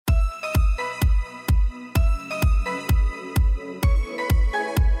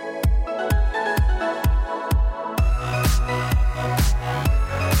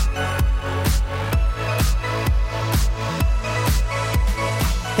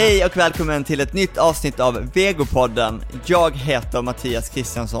Hej och välkommen till ett nytt avsnitt av Vegopodden. Jag heter Mattias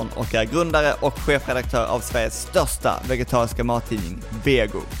Kristiansson och är grundare och chefredaktör av Sveriges största vegetariska mattidning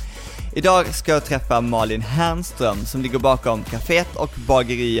Vego. Idag ska jag träffa Malin Hernström som ligger bakom kaféet och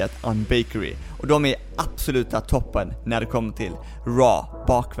bageriet Unbakery. Och de är absoluta toppen när det kommer till raw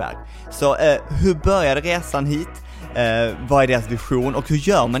bakverk. Så hur började resan hit? Vad är deras vision? Och hur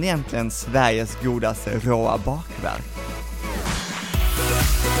gör man egentligen Sveriges godaste råa bakverk?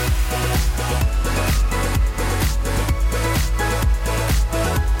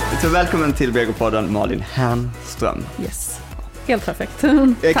 Så välkommen till Vegopodden, Malin Hernström. Yes, helt perfekt.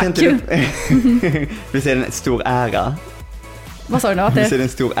 Tack. Vi ser en stor ära. Vad sa du nu? Vi ser en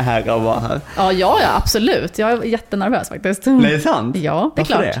stor ära att vara här. Ja, absolut. Jag är jättenervös faktiskt. Nej, det är sant? Ja, det är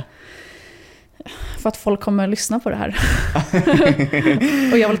Varför klart. Det? För att folk kommer att lyssna på det här.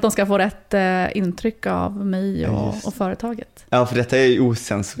 Och jag vill att de ska få rätt intryck av mig och företaget. Ja, för detta är ju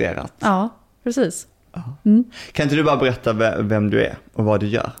osensurerat. Ja, precis. Mm. Kan inte du bara berätta vem du är och vad du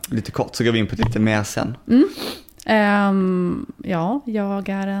gör? Lite kort, så går vi in på lite mer sen. Ja, jag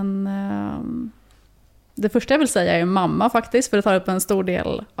är det första jag vill säga är mamma faktiskt, för det tar upp en stor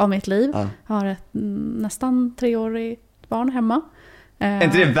del av mitt liv. Jag har ett nästan 3-årigt barn hemma. Är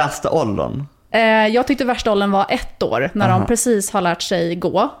inte det värsta åldern? Jag tyckte värsta åldern var 1 år, när de precis har lärt sig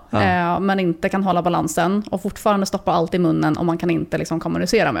gå, men inte kan hålla balansen och fortfarande stoppar allt i munnen och man kan inte liksom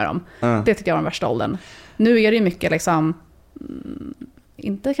kommunicera med dem. Det tycker jag var den värsta åldern. Nu är det ju mycket liksom,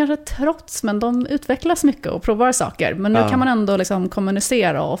 inte kanske trots, men de utvecklas mycket och provar saker. Men nu kan man ändå liksom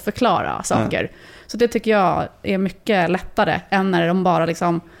kommunicera och förklara saker. Så det tycker jag är mycket lättare än när de bara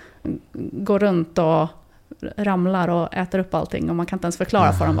liksom går runt och ramlar och äter upp allting och man kan inte ens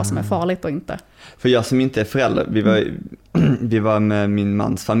förklara för dem vad som är farligt och inte. För jag som inte är förälder, vi var med min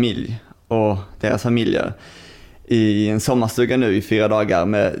mans familj och deras familjer i en sommarstuga nu i 4 dagar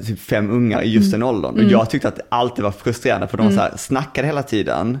med typ 5 ungar i just den åldern. Och jag tyckte att det alltid var frustrerande för de så här snackade hela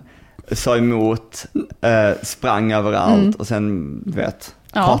tiden, sa emot, sprang överallt och sen, du vet,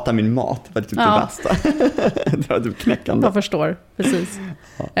 hata min mat. Det var typ det bästa. Det var typ knäckande. Jag förstår, precis.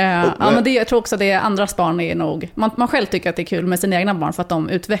 Men jag tror också att det andras barn är nog... Man själv tycker att det är kul med sina egna barn för att de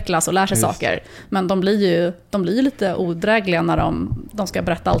utvecklas och lär sig saker. Men de blir ju lite odrägliga när de ska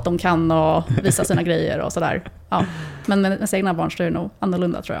berätta allt de kan och visa sina grejer och sådär. Ja. Men med sina egna barn så är det nog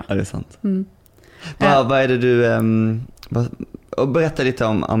annorlunda, tror jag. Ja, det är sant. Vad är det du... och berätta lite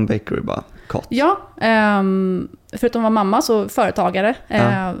om Unbakery bara, kort. Ja, förutom att vara mamma så företagare.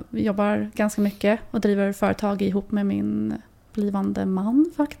 Jobbar ganska mycket och driver företag ihop med min blivande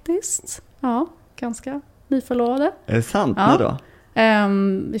man faktiskt. Ja, ganska nyförlovade. Är det sant? När då?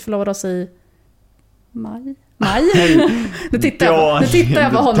 Vi förlovade oss i maj. Nu tittar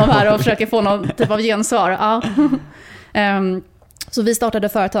jag på honom här och försöker få någon typ av gensvar. Så vi startade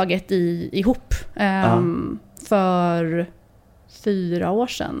företaget ihop för 4 år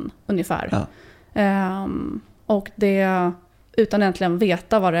sedan ungefär. Och det utan egentligen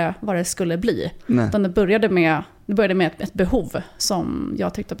veta vad det skulle bli. Utan det började med ett behov som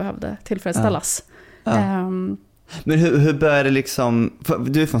jag tyckte behövde tillfredsställas. Men hur började det liksom...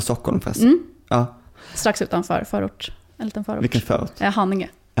 Du är från Stockholm förresten? Strax utanför förort. En liten förort. Vilken förort? Haninge.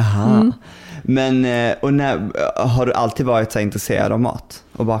 Aha. Men har du alltid varit så intresserad av mat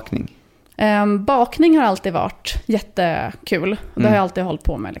och bakning? Bakning har alltid varit jättekul. Det har jag alltid hållit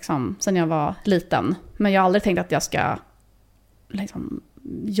på med liksom, sen jag var liten. Men jag har aldrig tänkt att jag ska liksom,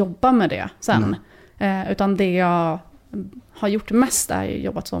 jobba med det sen. Utan det jag har gjort mest är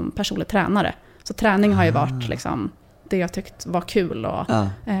jobbat som personlig tränare. Så träning har ju varit liksom, det jag tyckt var kul. Och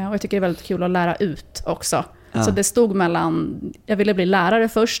jag tycker det är väldigt kul att lära ut också. Så det stod mellan, jag ville bli lärare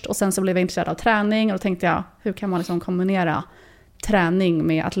först och sen så blev jag intresserad av träning. Och då tänkte jag, hur kan man liksom kombinera träning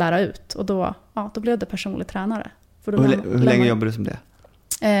med att lära ut? Och då blev det personlig tränare. För då hur länge jobbade du som det?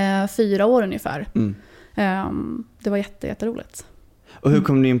 4 år ungefär. Det var jätteroligt. Och hur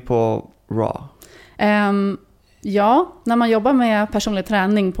kom du in på raw? När man jobbar med personlig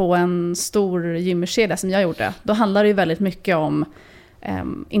träning på en stor gymkedja som jag gjorde, då handlar det ju väldigt mycket om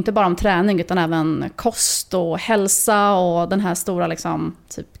inte bara om träning utan även kost och hälsa och den här stora liksom,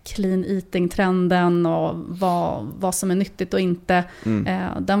 typ clean eating-trenden och vad som är nyttigt och inte.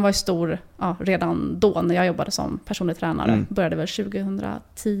 Den var ju stor redan då när jag jobbade som personlig tränare. Började väl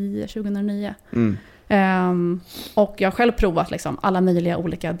 2010-2009. Och jag har själv provat liksom alla möjliga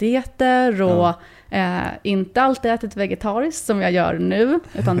olika dieter och inte alltid ätit vegetariskt som jag gör nu,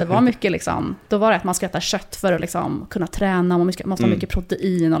 utan det var mycket liksom, då var det att man ska äta kött för att liksom kunna träna, man måste ha mycket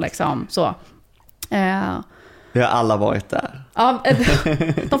protein och liksom så. Vi har alla varit där. Ja,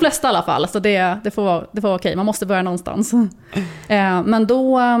 de flesta i alla fall. Så det får vara okej. Man måste börja någonstans. Men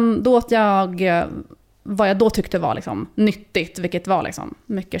då åt jag vad jag då tyckte var liksom nyttigt, vilket var liksom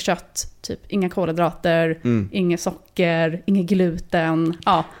mycket kött, typ inga kolhydrater, inget socker, inget gluten.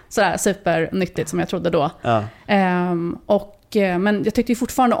 Ja, sådär supernyttigt som jag trodde då. Ja. Men jag tyckte ju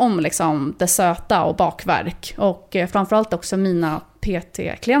fortfarande om liksom det söta och bakverk. Och framförallt också mina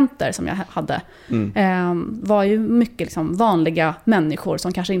PT-klienter som jag hade var ju mycket liksom vanliga människor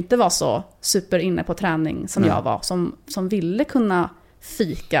som kanske inte var så super inne på träning som jag var. Som ville kunna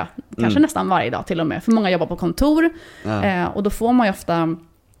fika, kanske nästan varje dag till och med. För många jobbar på kontor och då får man ju ofta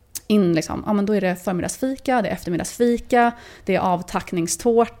in liksom, ja men då är det förmiddagsfika, det är eftermiddagsfika, det är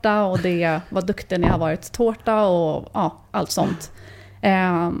avtackningstårta och det är vad duktig ni har varit tårta och ja, allt sånt.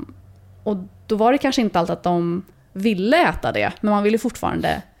 Och då var det kanske inte alltid att de ville äta det, men man ville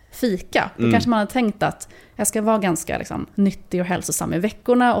fortfarande fika. Då kanske man hade tänkt att jag ska vara ganska liksom nyttig och hälsosam i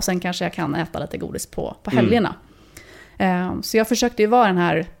veckorna och sen kanske jag kan äta lite godis på helgerna. Så jag försökte ju vara den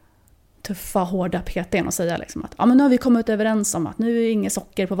här tuffa, hårda PT:n och säga liksom att ja, men nu har vi kommit överens om att nu är det inget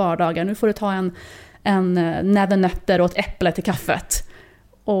socker på vardagar, nu får du ta en näve nötter och ett äpple till kaffet.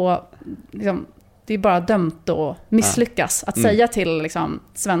 Och liksom, det är bara dömt att misslyckas. Att säga till liksom,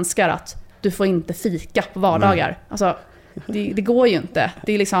 svenskar att du får inte fika på vardagar. Alltså, det går ju inte.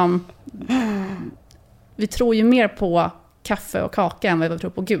 Det är liksom, vi tror ju mer på kaffe och kaka än vad vi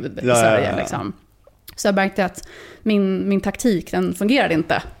tror på Gud i Sverige. Liksom. Så jag märkte att min taktik, den fungerade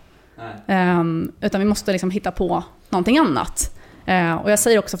inte. Utan vi måste liksom hitta på någonting annat. Och jag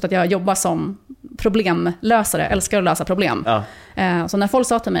säger också ofta att jag jobbar som problemlösare. Jag älskar att lösa problem. Så när folk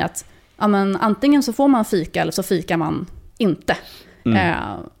sa till mig att ja, men, antingen så får man fika eller så fikar man inte.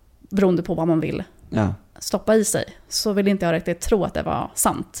 Beroende på vad man vill stoppa i sig. Så ville inte jag riktigt tro att det var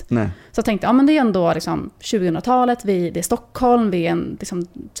sant. Nej. Så jag tänkte, ja men det är ändå liksom 2000-talet, det är Stockholm, vi är liksom,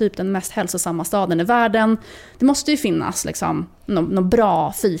 typ den mest hälsosamma staden i världen. Det måste ju finnas liksom någon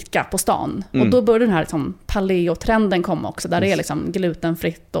bra fika på stan. Och då började den här liksom, paleo-trenden komma också, där det är liksom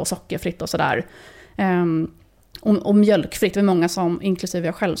glutenfritt och sockerfritt och sådär. Och mjölkfritt, det är många som, inklusive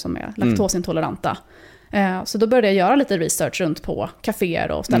jag själv, som är laktosintoleranta. Så då började jag göra lite research runt på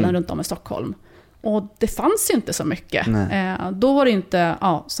kaféer och ställen runt om i Stockholm. Och det fanns ju inte så mycket. Då var det inte,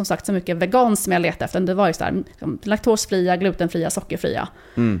 som sagt, så mycket veganskt som jag letade efter. Det var ju så här, laktosfria, glutenfria, sockerfria.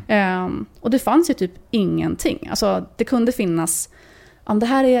 Och det fanns ju typ ingenting. Alltså, det kunde finnas, det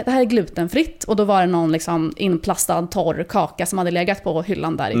här är glutenfritt. Och då var det någon liksom inplastad torr kaka som hade legat på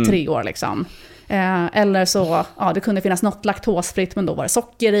hyllan där i 3 år. Liksom. Eller så, det kunde finnas något laktosfritt, men då var det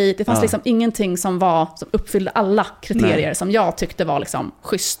socker i. Det fanns liksom ingenting som uppfyllde alla kriterier som jag tyckte var liksom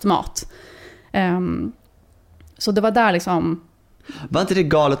schysst mat. Så det var där liksom. Var inte det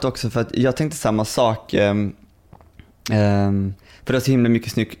galet också, för att jag tänkte samma sak, för det var så himla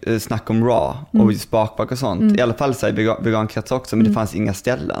mycket snack om raw och bakbak och sånt, i alla fall så här vegankretsar också, men det fanns inga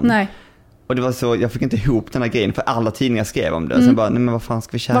ställen. Nej. Och det var så, jag fick inte ihop den här grejen, för alla tidningar skrev om det. Och sen bara, nej men vad fan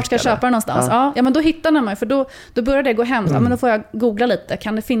ska vi köpa? Vart ska jag köpa det någonstans? Ja, men då hittade man, för då började det gå hem. Men då får jag googla lite.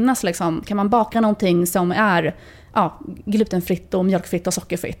 Kan det finnas liksom, kan man baka någonting som är glutenfritt och mjölkfritt och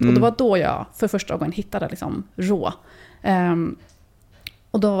sockerfritt? Och det var då jag för första gången hittade liksom rå.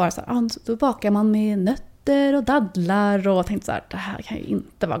 Och då var det så här, då bakar man med nötter och dadlar, och tänkte så här, det här kan ju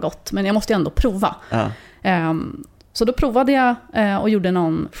inte vara gott, men jag måste ju ändå prova. Så då provade jag och gjorde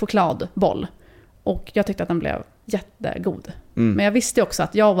någon chokladboll. Och jag tyckte att den blev jättegod. Men jag visste också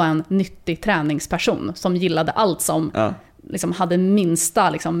att jag var en nyttig träningsperson som gillade allt som liksom hade minsta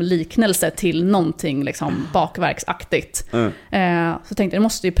liksom liknelse till någonting liksom bakverksaktigt. Så jag tänkte, jag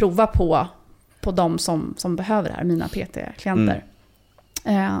måste ju prova på de som behöver det här, mina PT-klienter.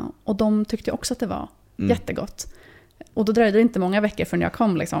 Och de tyckte också att det var jättegott. Och då dröjde det inte många veckor förrän jag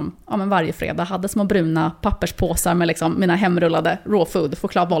kom liksom, men varje fredag, hade små bruna papperspåsar med liksom mina hemrullade raw food,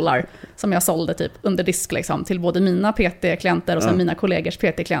 chokladbollar, som jag sålde typ under disk liksom, till både mina PT-klienter och sen mina kollegors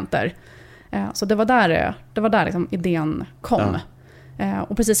PT-klienter. Så det var där liksom idén kom.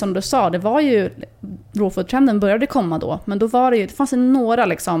 Och precis som du sa, det var ju raw food-trenden började komma då, men då var det fanns några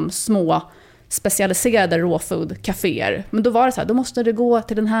liksom små specialiserade raw food kaféer, men då var det så här, då måste du gå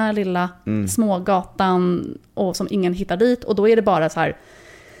till den här lilla smågatan och som ingen hittar dit, och då är det bara så här,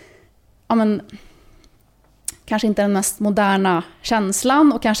 kanske inte den mest moderna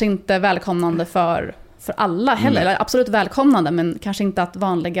känslan och kanske inte välkomnande för alla heller, eller absolut välkomnande, men kanske inte att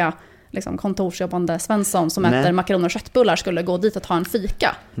vanliga liksom kontorsjobbande Svensson som äter makaroner och köttbullar skulle gå dit och ta en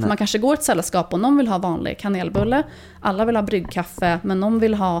fika. För man kanske går ett sällskap och någon vill ha vanlig kanelbulle, alla vill ha bryggkaffe, men någon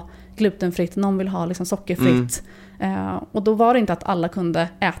vill ha glutenfritt, någon vill ha liksom sockerfritt. Och då var det inte att alla kunde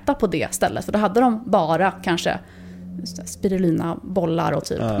äta på det stället, för då hade de bara kanske spirulina bollar och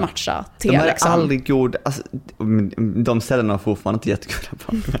typ matcha te. De är liksom. aldrig god, alltså, de ställena var fortfarande inte jättegoda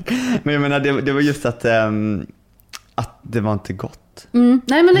på. Men jag menar, det var just att det var inte gott.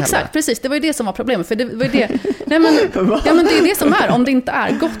 Nej men exakt, precis. Det var ju det som var problemet. För det var ju det, nej, men det är det som är. Om det inte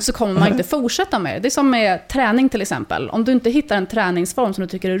är gott så kommer man inte fortsätta med det. Det är som med träning till exempel. Om du inte hittar en träningsform som du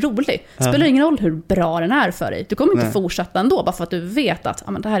tycker är rolig, spelar det ingen roll hur bra den är för dig. Du kommer inte fortsätta ändå bara för att du vet att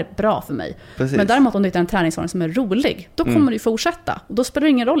men det här är bra för mig. Precis. Men däremot om du hittar en träningsform som är rolig, då kommer du fortsätta. Och då spelar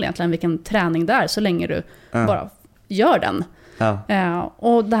det ingen roll egentligen vilken träning det är, så länge du bara gör den.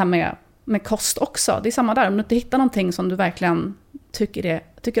 Och det här med kost också, det är samma där. Om du inte hittar någonting som du verkligen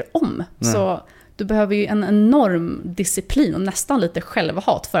tycker om, så du behöver ju en enorm disciplin och nästan lite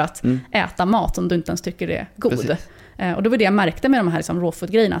självhat för att äta mat som du inte ens tycker är god. Och det var det jag märkte med de här liksom raw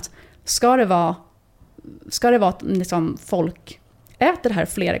food-grejerna, att ska det vara att liksom folk äter det här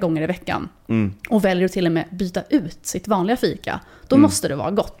flera gånger i veckan och väljer till och med byta ut sitt vanliga fika, då måste det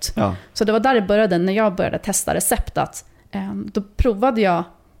vara gott. Så det var där det började, när jag började testa recept, att då provade jag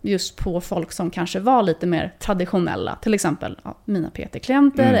just på folk som kanske var lite mer traditionella. Till exempel mina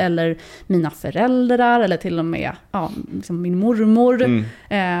PT-klienter eller mina föräldrar eller till och med liksom min mormor.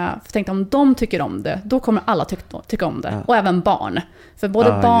 För jag tänkte, om de tycker om det, då kommer alla tycka om det. Och även barn. För både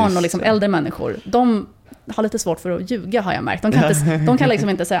barn och liksom äldre människor, de har lite svårt för att ljuga, har jag märkt. De kan liksom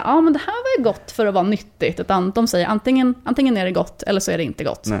inte säga men det här var gott för att vara nyttigt. Utan de säger antingen är det gott eller så är det inte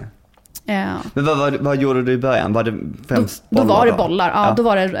gott. Nej. Men vad gjorde du i början? Var det främst bollar? Då var det bollar, då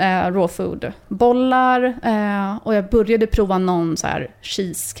var det raw food. Bollar, och jag började prova någon så här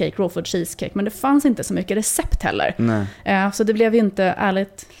cheesecake, raw food cheesecake, men det fanns inte så mycket recept heller. Så det blev ju inte,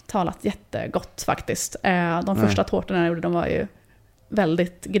 ärligt talat, jättegott faktiskt. De första tårtorna jag gjorde, de var ju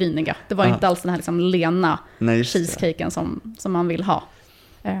väldigt griniga. Det var inte alls den här liksom lena cheesecaken som man vill ha.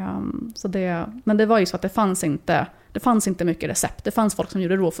 Men det var ju så att det fanns inte mycket recept. Det fanns folk som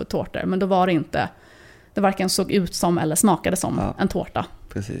gjorde råfood-tårtor, men då var det inte, det varken såg ut som eller smakade som en tårta.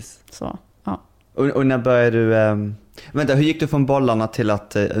 Precis. Så, Och när började du... Vänta, hur gick du från bollarna till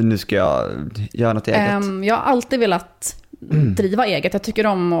att nu ska jag göra något eget? Jag har alltid velat driva eget. Jag tycker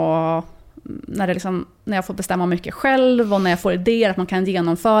om när jag får bestämma mycket själv och när jag får idéer att man kan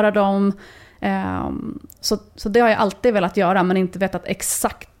genomföra dem. Så det har jag alltid velat göra, men inte vetat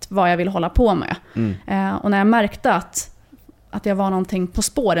exakt vad jag vill hålla på med. Och när jag märkte att jag var någonting på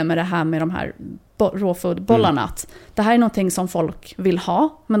spåren med det här med de här raw food-bollarna, att det här är någonting som folk vill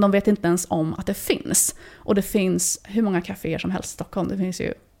ha, men de vet inte ens om att det finns. Och det finns hur många kaféer som helst i Stockholm. Det finns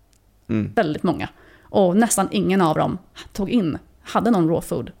ju väldigt många. Och nästan ingen av dem hade någon raw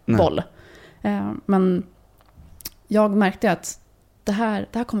food-boll. Men jag märkte att det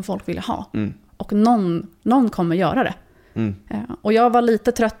här kommer folk vilja ha. Och någon kommer göra det. Och jag var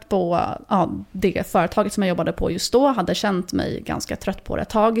lite trött på det företaget som jag jobbade på just då. Hade känt mig ganska trött på det ett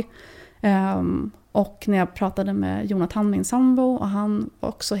tag. Och när jag pratade med Jonathan, min sambo, och han var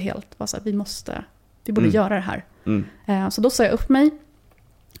också helt så här, vi borde göra det här. Så då sa jag upp mig.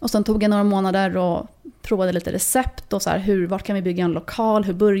 Och sen tog jag några månader och provade lite recept och så här, vart kan vi bygga en lokal,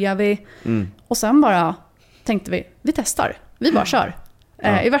 hur börjar vi? Och sen bara tänkte vi testar, vi bara kör.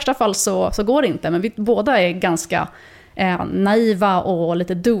 I värsta fall så går det inte, men vi båda är ganska naiva och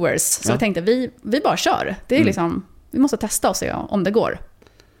lite doers. Så vi tänkte, vi bara kör. Det är liksom, vi måste testa och se om det går.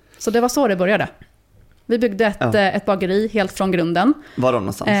 Så det var så det började. Vi byggde ett bageri helt från grunden. Var då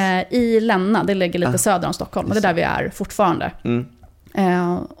någonstans? I Länna, det ligger lite söder om Stockholm. Och det är där vi är fortfarande.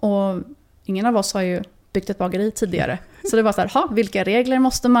 Och ingen av oss har ju byggt ett bageri tidigare. Så det var så här, vilka regler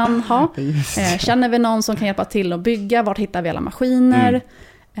måste man ha? Känner vi någon som kan hjälpa till att bygga? Vart hittar vi alla maskiner?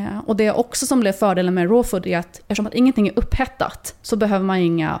 Och det också som blev fördelen med raw food är att eftersom att ingenting är upphettat så behöver man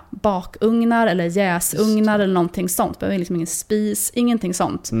inga bakugnar eller jäsugnar eller någonting sånt. Behöver liksom ingen spis, ingenting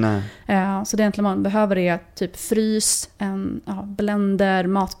sånt. Så det egentligen man behöver är typ frys, en blender,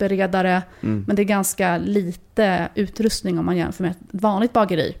 matberedare. Men det är ganska lite utrustning om man jämför med ett vanligt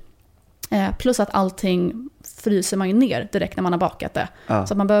bageri. Plus att allting fryser man ju ner direkt när man har bakat det. Så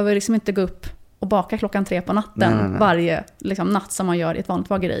att man behöver liksom inte gå upp och baka 3:00 på natten varje liksom, natt som man gör i ett vanligt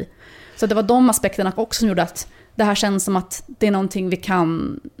bageri. Så det var de aspekterna också som gjorde att det här känns som att det är någonting vi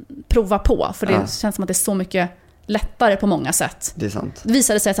kan prova på. För det känns som att det är så mycket lättare på många sätt. Det är sant. Det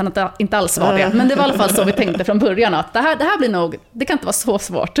visade sig sen att det inte alls var det. Men det var i alla fall så vi tänkte från början, att det här blir nog, det kan inte vara så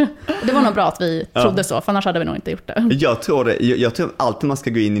svårt. Det var nog bra att vi trodde så, för annars hade vi nog inte gjort det. Jag tror alltid man ska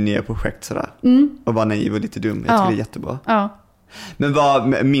gå in i nya projekt sådär. Och vara naiv och lite dum. Jag tror det är jättebra. Ja. Men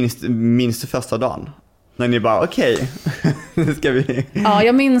vad minns du första dagen? När ni bara, okej, nu ska vi... Ja,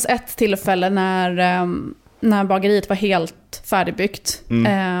 jag minns ett tillfälle när bageriet var helt färdigbyggt.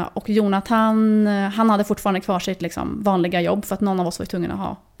 Och Jonathan, han hade fortfarande kvar sitt liksom, vanliga jobb, för att någon av oss var tvungen att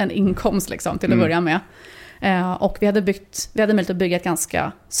ha en inkomst liksom, till att börja med. Och vi hade möjlighet att bygga ett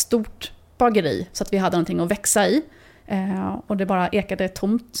ganska stort bageri, så att vi hade någonting att växa i. Och det bara ekade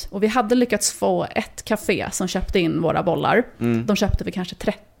tomt. Och vi hade lyckats få ett café som köpte in våra bollar. De köpte vi kanske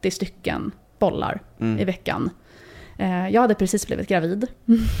 30 stycken bollar i veckan. Jag hade precis blivit gravid.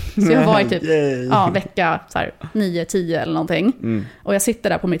 Så jag var i typ vecka 9-10 eller någonting. Och jag sitter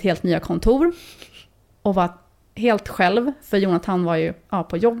där på mitt helt nya kontor och var helt själv, för Jonathan var ju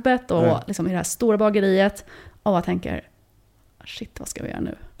på jobbet och liksom i det här stora bageriet, och jag tänker, shit, vad ska vi göra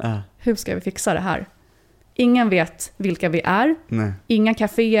nu? Hur ska vi fixa det här? Ingen vet vilka vi är. Inga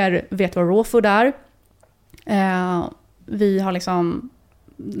kaféer vet vad raw food är. Vi har liksom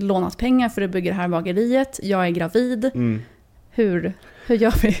lånat pengar för att bygga det här bageriet. Jag är gravid. Hur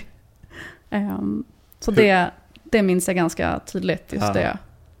gör vi? Så det minns jag ganska tydligt, just det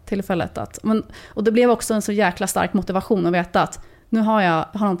tillfället. Och det blev också en så jäkla stark motivation att veta att nu har jag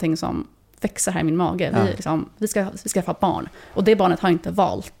någonting som växer här i min mage. Vi ska få barn. Och det barnet har inte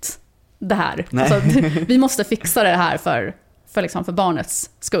valt det här. Alltså, vi måste fixa det här för barnets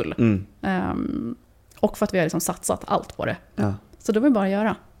skull. Och för att vi har liksom satsat allt på det. Så det var bara att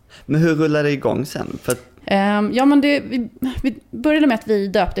göra. Men hur rullade det igång sen? Vi började med att vi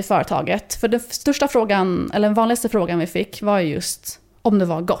döpte företaget. För den största frågan, eller den vanligaste frågan vi fick, var just om det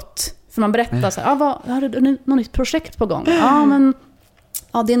var gott. För man berättade så här, har du något nytt projekt på gång? Det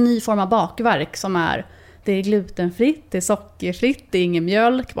är en ny form av bakverk som det är glutenfritt, det är sockerfritt, det är ingen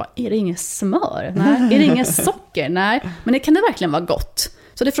mjölk. Är det inget smör? Nej. Är det inget socker? Nej. Men kan det verkligen vara gott?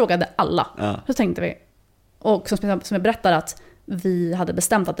 Så det frågade alla. Så tänkte vi. Och som jag berättade, att vi hade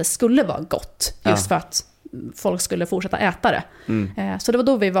bestämt att det skulle vara gott. Just för att folk skulle fortsätta äta det. Så det var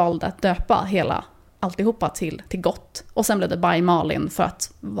då vi valde att döpa alltihopa till gott. Och sen blev det By Malin för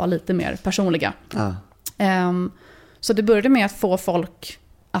att vara lite mer personliga. Så det började med att få folk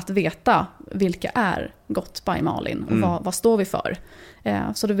att veta vilka är Gott by Malin och vad står vi för.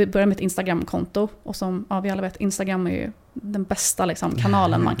 Så det började med ett Instagram-konto, och som vi alla vet, Instagram är ju den bästa liksom,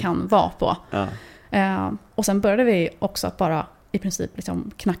 kanalen man kan vara på. Och sen började vi också att bara i princip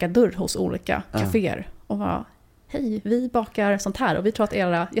liksom, knacka dörr hos olika kaféer och vara, hej, vi bakar sånt här och vi tror att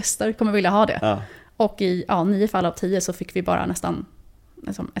era gäster kommer vilja ha det. Och i 9 fall av 10 så fick vi bara nästan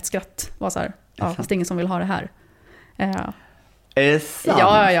liksom, ett skratt. Var så här, fast det är ingen som vill ha det här. Är det sant?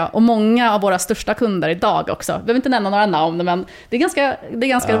 Ja. Och många av våra största kunder idag också. Vi behöver inte nämna några namn, men det är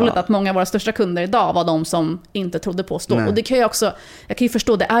ganska roligt att många av våra största kunder idag var de som inte trodde på oss då. Och det kan jag kan ju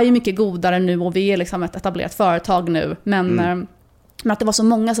förstå, det är ju mycket godare nu och vi är liksom ett etablerat företag nu. Men att det var så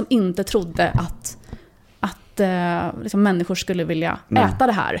många som inte trodde att liksom människor skulle vilja äta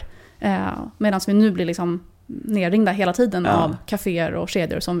det här. Medan vi nu blir liksom nerringda hela tiden av kaféer och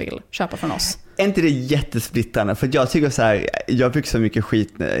kedjor som vill köpa från oss. Är inte det jättesplittrande? För jag tycker så här, jag fick så mycket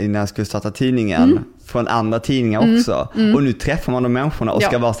skit när jag skulle starta tidningen från andra tidningar också. Och nu träffar man de människorna och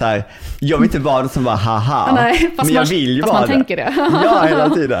ska vara så här, jag vill inte vara det som bara haha. Nej, men jag vill ju vara man det. Tänker det. Ja, hela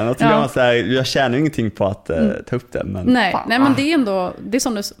tiden. Och så blir man så här, jag tjänar ingenting på att ta upp det. Men nej, men det är ändå, det är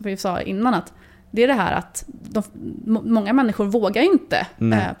som vi sa innan, att det är det här att många människor vågar inte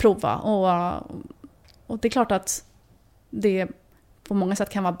prova. Och det är klart att det på många sätt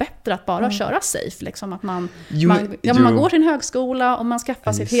kan vara bättre att bara köra safe. Liksom, att man går till en högskola och man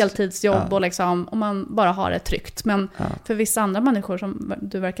skaffar sitt heltidsjobb och, liksom, och man bara har det tryggt. Men för vissa andra människor som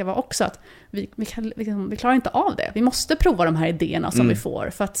du verkar vara också, att vi klarar inte av det. Vi måste prova de här idéerna som vi får,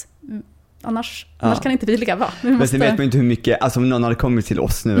 för att annars kan inte vi leva. Men sen vet man inte hur mycket, alltså om någon hade kommit till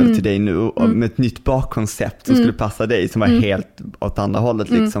oss nu eller till dig nu och med ett nytt bakkoncept som skulle passa dig, som var helt åt andra hållet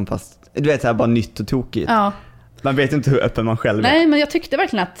liksom, fast du vet, så här, bara nytt och tokigt. Man vet inte hur öppen man själv är. Nej, men jag tyckte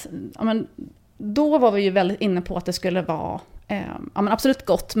verkligen att då var vi ju väldigt inne på att det skulle vara absolut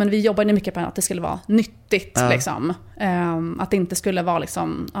gott, men vi jobbade mycket på att det skulle vara nyttigt liksom. Att det inte skulle vara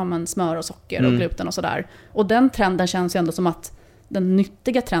liksom, smör och socker och gluten och sådär. Och den trenden känns ju ändå som att den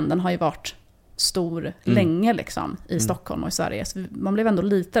nyttiga trenden har ju varit stor länge liksom, i Stockholm och i Sverige. Så man blev ändå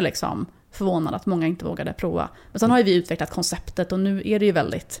lite liksom, förvånad att många inte vågade prova. Men sen har ju vi utvecklat konceptet och nu är det ju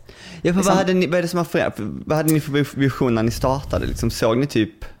väldigt... Ja, för liksom, vad är det som har förändrat? Vad hade ni för vision när ni startade? Liksom, såg ni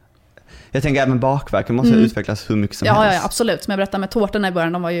typ... Jag tänker även bakverken måste utvecklas hur mycket som helst. Ja, absolut. Som jag berättade med tårtorna i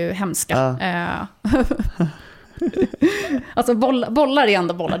början, de var ju hemska. Alltså bollar är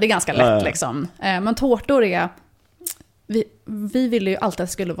ändå bollar, det är ganska lätt liksom. Men tårtor är... Vi ville ju alltid att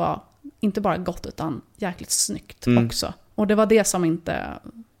det skulle vara inte bara gott utan jäkligt snyggt också. Och det var det som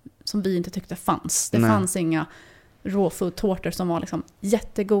vi inte tyckte fanns. Det fanns inga raw food-tårtor som var liksom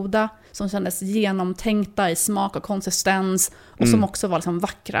jättegoda, som kändes genomtänkta i smak och konsistens och som också var liksom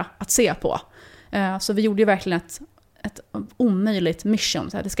vackra att se på. Så vi gjorde ju verkligen ett omöjligt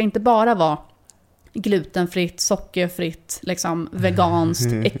mission. Så här, det ska inte bara vara glutenfritt, sockerfritt, liksom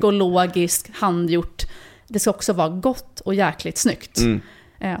veganskt, ekologiskt, handgjort. Det ska också vara gott och jäkligt snyggt.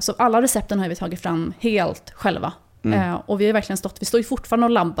 Så alla recepten har vi tagit fram helt själva. Och vi har verkligen vi står ju fortfarande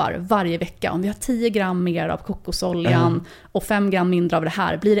och labbar varje vecka. Om vi har 10 gram mer av kokosoljan och 5 gram mindre av det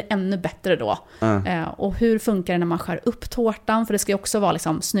här, blir det ännu bättre då? Och hur funkar det när man skär upp tårtan? För det ska ju också vara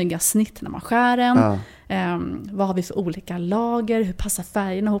liksom snygga snitt när man skär den. Vad har vi för olika lager? Hur passar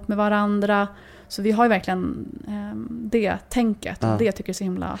färgerna ihop med varandra? Så vi har ju verkligen det tänket. Och det tycker jag är så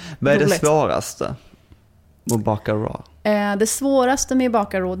himla roligt. Vad är det svåraste att baka raw? Det svåraste med att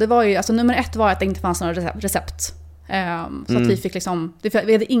baka raw, det var ju, alltså nummer 1 var att det inte fanns några recept. Så att vi fick liksom, vi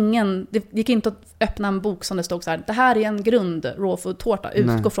hade det gick inte att öppna en bok som det stod så här: det här är en grund raw food tårta,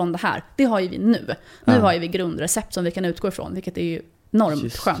 utgå från det här. Det har ju vi nu. Nu har ju vi grundrecept som vi kan utgå ifrån, vilket är ju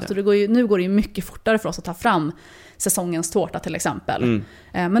enormt skönt. Så nu går det ju mycket fortare för oss att ta fram säsongens tårta till exempel.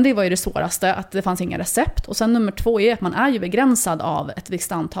 Men det var ju det svåraste, att det fanns inga recept. Och sen nummer 2 är att man är ju begränsad av ett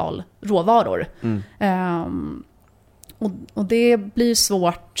visst antal råvaror. Och det blir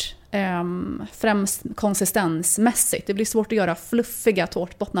svårt främst konsistensmässigt. Det blir svårt att göra fluffiga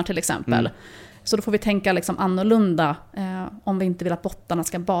tårtbottnar till exempel. Så då får vi tänka liksom annorlunda om vi inte vill att bottnarna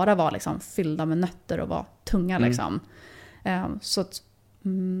ska bara vara liksom fyllda med nötter och vara tunga. Liksom. Så att,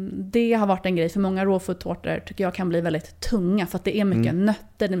 det har varit en grej, för många raw food-tårtor tycker jag kan bli väldigt tunga för att det är mycket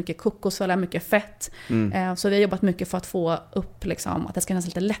nötter, det är mycket kokosolja, mycket fett. Så vi har jobbat mycket för att få upp liksom, att det ska kännas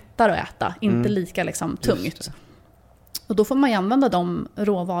lite lättare att äta, inte lika liksom, tungt. Och då får man ju använda de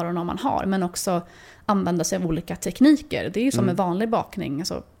råvarorna man har, men också använda sig av olika tekniker. Det är ju som med vanlig bakning.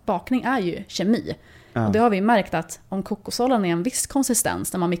 Alltså, bakning är ju kemi. Och det har vi märkt att om kokosoljan är en viss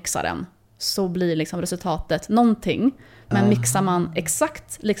konsistens när man mixar den, så blir liksom resultatet någonting. Men mixar man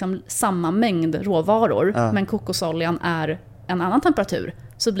exakt liksom samma mängd råvaror, men kokosoljan är en annan temperatur,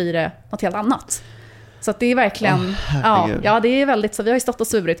 så blir det något helt annat. Så att det är verkligen, ja, det är väldigt, så vi har ju stått och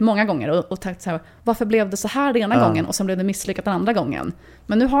svurit många gånger och tänkt så här, varför blev det så här den ena gången och sen blev det misslyckat den andra gången.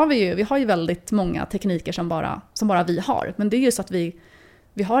 Men nu har vi har ju väldigt många tekniker som bara vi har. Men det är ju så att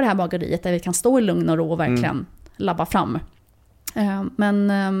vi har det här bageriet där vi kan stå i lugn och ro och verkligen labba fram.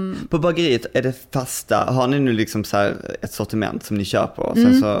 Men på bageriet är det fasta, har ni nu liksom så här ett sortiment som ni kör på och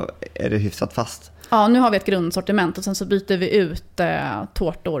sen så är det hyfsat fast? Ja, nu har vi ett grundsortiment och sen så byter vi ut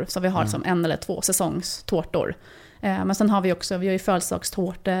tårtor, så vi har liksom 1 eller 2 säsongstårtor. Men sen har vi också, vi har ju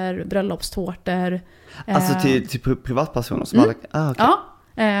födelsedagstårtor, bröllopstårtor. Alltså till privatpersoner som okay. Ja,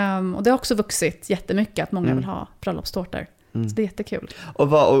 och det har också vuxit jättemycket att många vill ha bröllopstårtor. Så det är jättekul.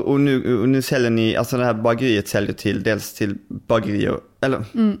 Och nu säljer ni, alltså det här bageriet säljer till dels till bagerier eller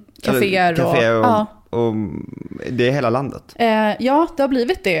kaféer och det är hela landet. Ja, det har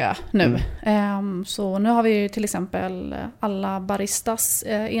blivit det nu. Så nu har vi till exempel alla baristas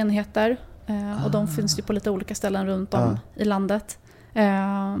enheter och de finns ju på lite olika ställen runt om i landet.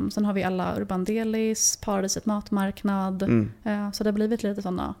 Sen har vi alla Urban Delis, Paradiset matmarknad. Så det har blivit lite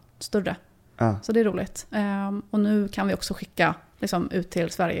sådana större. Så det är roligt. Och nu kan vi också skicka liksom, ut till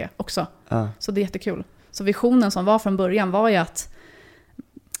Sverige också. Så det är jättekul. Så visionen som var från början var ju att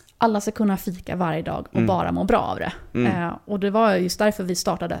alla ska kunna fika varje dag och bara må bra av det. Och det var just därför vi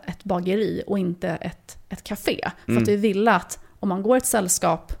startade ett bageri och inte ett café. För att vi ville att om man går ett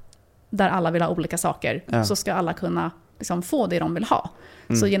sällskap där alla vill ha olika saker så ska alla kunna liksom, få det de vill ha.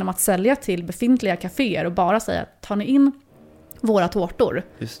 Så genom att sälja till befintliga kaféer och bara säga, tar ni in våra tårtor,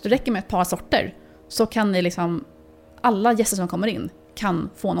 det räcker med ett par sorter, så kan ni liksom, alla gäster som kommer in kan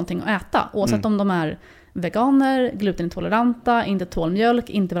få någonting att äta, oavsett om de är veganer, glutenintoleranta, inte tål mjölk,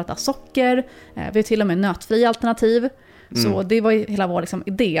 inte vill äta socker. Vi har till och med nötfria alternativ. Så det var ju hela vår liksom,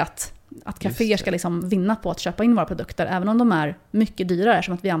 idé att kaféer ska liksom vinna på att köpa in våra produkter, även om de är mycket dyrare,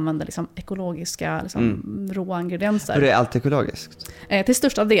 som att vi använder liksom ekologiska liksom, råa ingredienser. Och det är allt ekologiskt? Till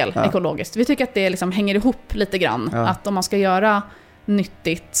största del ekologiskt. Vi tycker att det liksom hänger ihop lite grann. Att om man ska göra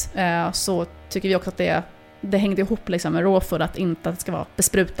nyttigt så tycker vi också att det hängde ihop liksom, med raw food, att det ska vara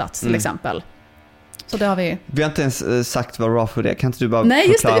besprutat till exempel. Så det har vi. Vi har inte ens sagt vad raw food är. Kan inte du bara Nej,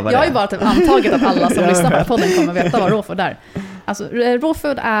 just det. Jag har ju bara typ antagit att alla som lyssnar på podden kommer veta vad raw food är. Alltså raw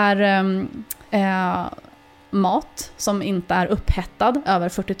food är mat som inte är upphettad över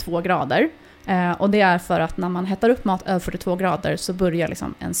 42 grader. Och det är för att när man hettar upp mat över 42 grader så börjar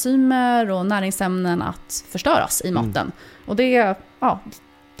liksom enzymer och näringsämnen att förstöras i maten. Och det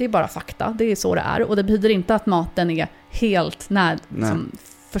är bara fakta, det är så det är. Och det betyder inte att maten är helt liksom,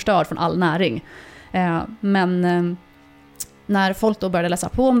 förstörd från all näring. Men när folk då började läsa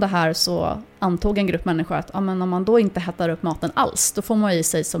på om det här så antog en grupp människor att men om man då inte hettar upp maten alls, då får man i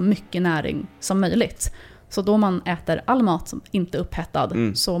sig så mycket näring som möjligt. Så då man äter all mat som inte är upphettad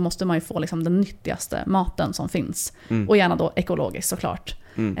så måste man ju få liksom den nyttigaste maten som finns. Och gärna då ekologiskt såklart.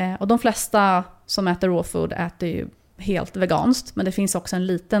 Och de flesta som äter raw food äter ju helt veganskt, men det finns också en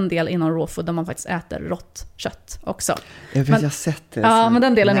liten del inom raw food där man faktiskt äter rått kött också. Jag vet, jag har sett det. Ja, men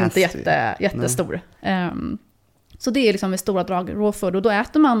den delen är inte jättestor. Så det är liksom i stora drag raw food, och då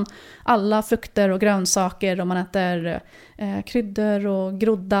äter man alla frukter och grönsaker och man äter kryddor och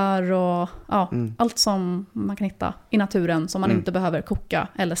groddar och allt som man kan hitta i naturen som man inte behöver koka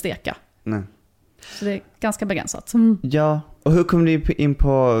eller steka. Nej. Så det är ganska begränsat. Ja, och hur kom du in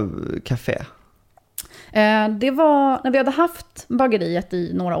på café? Det var när vi hade haft bageriet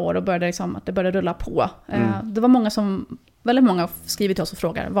i några år och började liksom, att det började rulla på. Det var väldigt många skrivit till oss och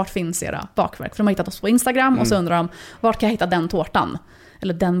frågar vart finns era bakverk? För de har hittat oss på Instagram och så undrar de vart kan jag hitta den tårtan?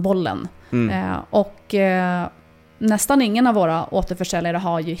 Eller den bollen? Nästan ingen av våra återförsäljare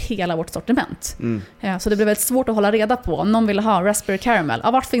har ju hela vårt sortiment. Så det blev väldigt svårt att hålla reda på. Om någon vill ha raspberry caramel,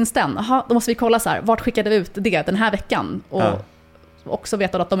 vart finns den? Då måste vi kolla så här, vart skickade vi ut det den här veckan? Och också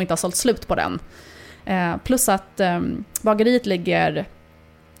veta att de inte har sålt slut på den. Plus att bageriet ligger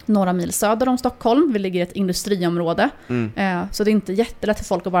några mil söder om Stockholm. Vi ligger i ett industriområde. Så det är inte jättelätt för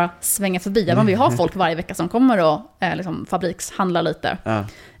folk att bara svänga förbi. Även om vi har folk varje vecka som kommer och liksom fabrikshandlar lite.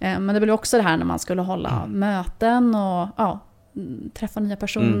 Men det blev också det här när man skulle hålla möten och träffa nya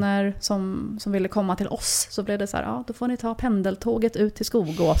personer som ville komma till oss. Så blev det så här, då får ni ta pendeltåget ut till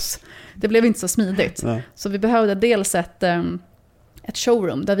Skogås. Det blev inte så smidigt. Så vi behövde dels ett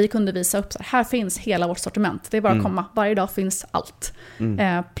showroom där vi kunde visa upp så här finns hela vårt sortiment. Det är bara att komma. Varje dag finns allt.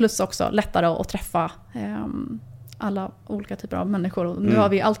 Plus också lättare att träffa alla olika typer av människor. Och nu har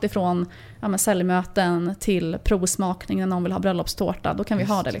vi allt ifrån säljmöten till provsmakning när någon vill ha bröllopstårta. Då kan vi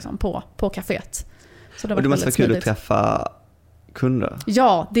ha det liksom på kaféet. Så det, och det måste vara kul att träffa kunder.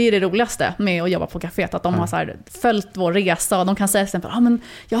 Ja, det är det roligaste med att jobba på kaféet. Att de har så här följt vår resa och de kan säga till exempel men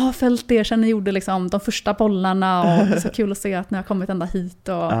jag har följt er sedan ni gjorde liksom de första bollarna och det är så kul att se att ni har kommit ända hit.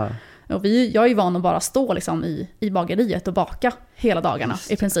 Och jag är ju van att bara stå liksom i bageriet och baka hela dagarna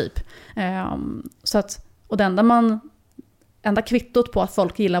i princip. Så att, och det enda kvittot på att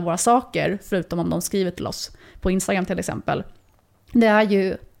folk gillar våra saker, förutom om de skriver till oss på Instagram till exempel, det är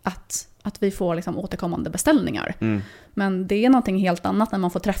ju att vi får liksom återkommande beställningar. Men det är någonting helt annat när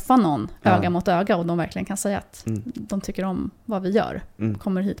man får träffa någon öga mot öga och de verkligen kan säga att de tycker om vad vi gör.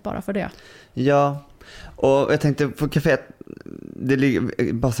 Kommer hit bara för det. Ja, och jag tänkte på kaféet, det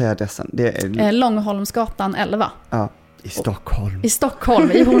ligger, bara säga adressen. Det är Långholmsgatan 11. Ja, i Stockholm. I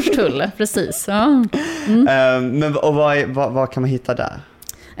Stockholm, i Hornstull, precis. Ja. Men och vad kan man hitta där?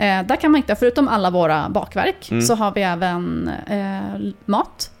 Där kan man hitta, förutom alla våra bakverk, så har vi även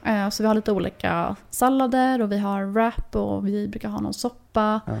mat. Så vi har lite olika sallader och vi har wrap och vi brukar ha någon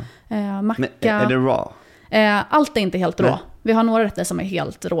soppa, macka. Men är det raw? Allt är inte helt rå. Vi har några rätter som är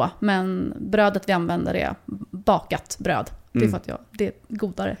helt rå, men brödet vi använder är bakat bröd. Det är för att det är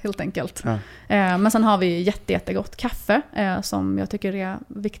godare helt enkelt. Men sen har vi jättegott kaffe som jag tycker är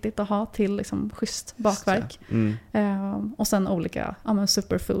viktigt att ha till liksom schysst bakverk. Och sen olika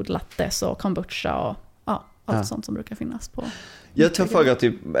superfood, lattes och kombucha och allt sånt som brukar finnas på. Jag tror fråga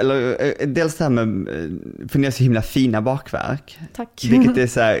typ, eller dels det här med, för ni har så himla fina bakverk. Tack. Vilket är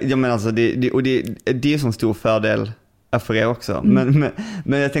så här, jag menar alltså, det är en stor fördel för er också. Men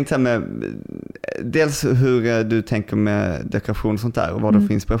jag tänkte så här med, dels hur du tänker med dekoration och sånt där och vad du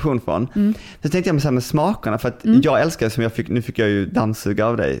får inspiration från. Så tänkte jag med, så här med smakerna, för att jag älskar det som nu fick jag ju dammsugare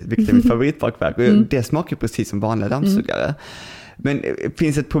av dig, vilket är mitt favoritbakverk. Och det smakar precis som vanliga dammsugare. Men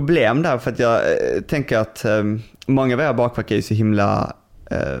finns ett problem där, för att jag tänker att många av era bakverk är ju så himla...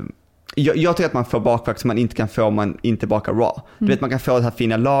 Jag tror att man får bakverk som man inte kan få om man inte bakar raw. Du vet, man kan få det här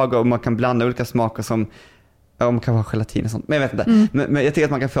fina lager och man kan blanda olika smaker som... man kan ha gelatin och sånt, men jag vet inte. Men jag tycker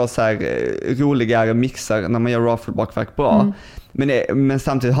att man kan få så här roligare mixar när man gör raw food bakverk bra. Men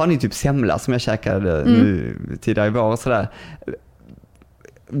samtidigt har ni typ semla som jag käkade nu tidigare i vår och sådär.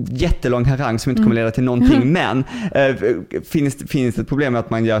 Jättelång harang som inte kommer leda till någonting, men finns det ett problem med att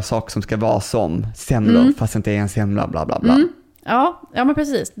man gör saker som ska vara som semlor fast inte är en semla, bla bla bla. Ja, men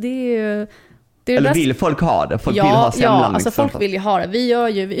precis. Det är ju Det är eller det vill folk ha det? Folk vill ha semlan. Ja, alltså folk vill ju ha det.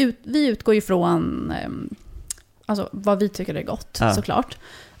 Vi utgår ju från alltså vad vi tycker är gott, såklart.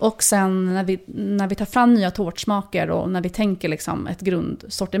 Och sen när vi tar fram nya tårtsmaker och när vi tänker liksom ett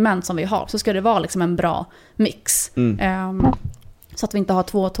grundsortiment som vi har, så ska det vara liksom en bra mix. Så att vi inte har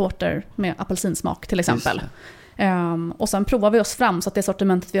 2 tårtor med apelsinsmak till exempel. Och sen provar vi oss fram, så att det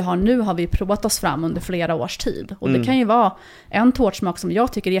sortimentet vi har nu har vi provat oss fram under flera års tid. Och det kan ju vara en tårtsmak som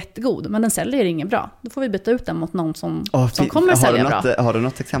jag tycker är jättegod, men den säljer inget bra. Då får vi byta ut den mot någon som kommer sälja bra. Har du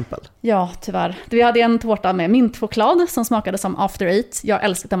något exempel? Ja, tyvärr. Vi hade en tårta med mintchoklad som smakade som After Eight. Jag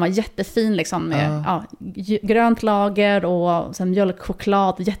älskar den, var jättefin liksom, med grönt lager och sen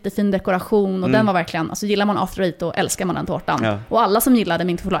mjölkchoklad, jättefin dekoration. Och den var verkligen, alltså gillar man After Eight då älskar man den tårtan. Och alla som gillade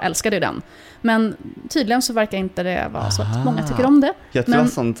mintchoklad älskade ju den. Men tydligen så verkar inte det vara så att många tycker om det. Jag tror det var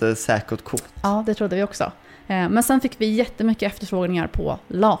sånt säkert kort. Ja, det trodde vi också. Men sen fick vi jättemycket efterfrågningar på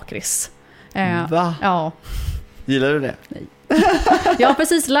lakrits. Va? Ja. Gillar du det? Nej. Jag har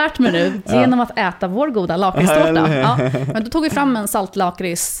precis lärt mig nu genom att äta vår goda lakritstårta. Men då tog vi fram en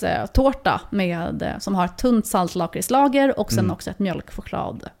saltlakritstårta som har ett tunt saltlakritslager och sen också ett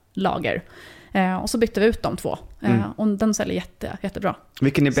mjölkchokladlager. Och så bytte vi ut de 2. Och den säljer jättebra.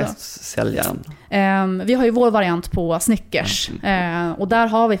 Vilken är bäst säljaren? Vi har ju vår variant på Snickers. Och där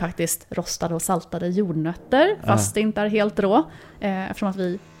har vi faktiskt rostade och saltade jordnötter. Fast det inte är helt rå. Eftersom att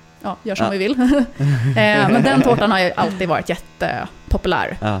vi gör som vi vill. Men den tårtan har ju alltid varit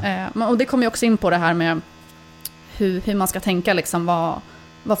jättepopulär. Och det kommer ju också in på det här med hur man ska tänka liksom,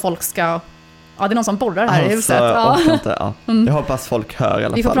 vad folk ska... Ja, det är någon som borrar här i huset. Jag hoppas folk hör i alla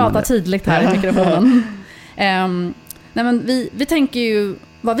fall. Vi får prata tydligt här i mikrofonen. Nej, men vi tänker ju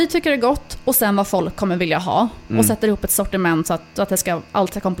vad vi tycker är gott och sen vad folk kommer vilja ha. Och sätter ihop ett sortiment så att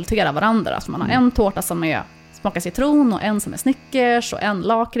allt ska komplettera varandra. Så man har en tårta som smakar citron och en som är Snickers och en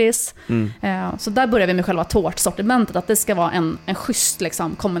lakrits. Så där börjar vi med själva tårtsortimentet, att det ska vara en schysst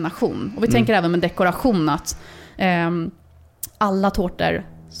liksom, kombination. Och vi tänker även med dekoration att alla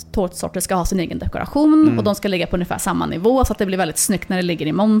tårtsorter ska ha sin egen dekoration och de ska ligga på ungefär samma nivå så att det blir väldigt snyggt när det ligger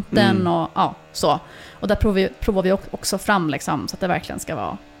i monten och så. Och där provar vi också fram liksom, så att det verkligen ska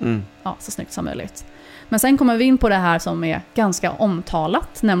vara så snyggt som möjligt. Men sen kommer vi in på det här som är ganska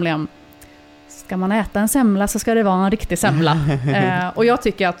omtalat, nämligen ska man äta en semla så ska det vara en riktig semla. Och jag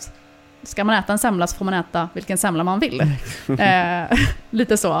tycker att ska man äta en semla så får man äta vilken semla man vill.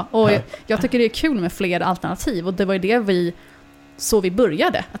 Lite så. Och jag tycker det är kul med fler alternativ och det var ju det vi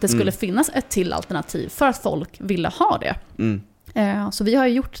började, att det skulle finnas ett till alternativ för att folk ville ha det. Så vi har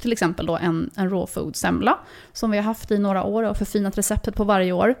gjort till exempel då en raw food semla som vi har haft i några år och förfinat receptet på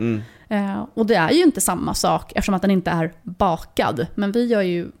varje år. Och det är ju inte samma sak eftersom att den inte är bakad, men vi gör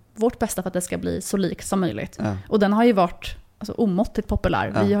ju vårt bästa för att det ska bli så likt som möjligt. Och den har ju varit omåttligt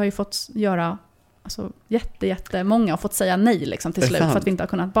populär. Vi har ju fått göra jättemånga och fått säga nej liksom, till slut för att vi inte har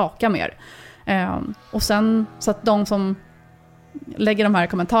kunnat baka mer. Och sen så att de som lägger de här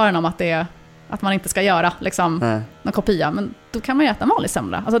kommentarerna om att man inte ska göra liksom, någon kopia, men då kan man ju äta en vanlig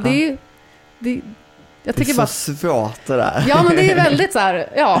semla. Alltså jag tycker det är så svårt det där. Ja, men det är väldigt så här,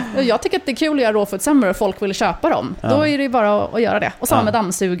 jag tycker att det är kul att göra råfoodsemlor och folk vill köpa dem. Då är det ju bara att göra det. Och samma med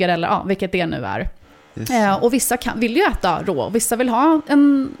dammsugare eller vilket det nu är. Och vissa vill ju äta rå. Vissa vill ha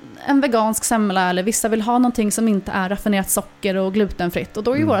en vegansk semla eller vissa vill ha någonting som inte är raffinerat socker och glutenfritt. Och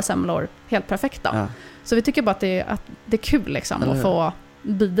då är ju våra semlor helt perfekta. Så vi tycker bara att det är kul liksom, att få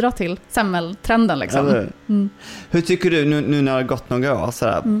bidra till semmeltrenden liksom. Hur tycker du nu när det har gått några år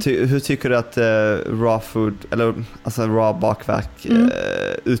sådär, hur tycker du att raw food eller alltså raw bakverk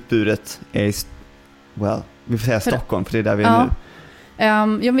utbudet är vi får säga Stockholm för det är där vi är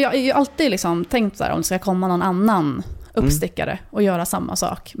nu. Jag har ju alltid liksom tänkt så här, om det ska komma någon annan uppstickare och göra samma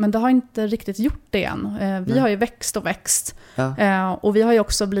sak, men det har inte riktigt gjort det än. Vi har ju växt och vi har ju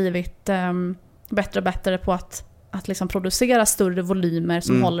också blivit bättre och bättre på att liksom producera större volymer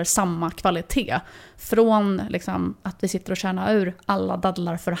som håller samma kvalitet. Från liksom att vi sitter och kärnar ur alla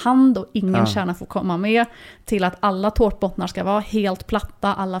dadlar för hand och ingen kärna får komma med, till att alla tårtbottnar ska vara helt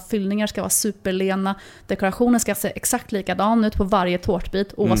platta, alla fyllningar ska vara superlena, dekorationen ska se exakt likadan ut på varje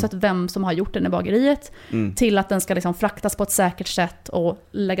tårtbit oavsett vem som har gjort den i bageriet, till att den ska liksom fraktas på ett säkert sätt och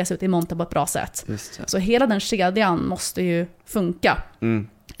läggas ut i monter på ett bra sätt. Så hela den kedjan måste ju funka.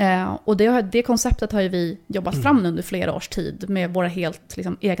 Och det konceptet har ju vi jobbat fram under flera års tid med våra helt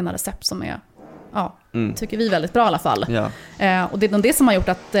liksom, egna recept som är, tycker vi väldigt bra i alla fall. Och det är det som har gjort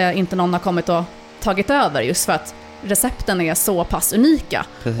att inte någon har kommit och tagit över, just för att recepten är så pass unika.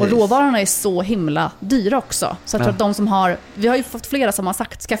 Och råvarorna är så himla dyra också. Så jag tror att vi har ju fått flera som har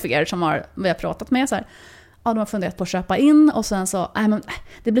sagt, kaféer som vi har pratat med så här, de har funderat på att köpa in och sen så,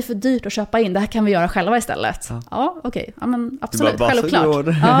 det blir för dyrt att köpa in, det här kan vi göra själva istället. Okej, men absolut, självklart.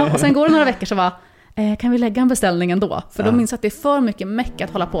 Och sen går det några veckor så var kan vi lägga en beställning ändå? För de minns att det är för mycket meck att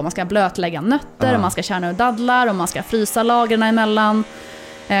hålla på. Man ska blötlägga nötter, och man ska kärna ut dadlar och man ska frysa lagren emellan.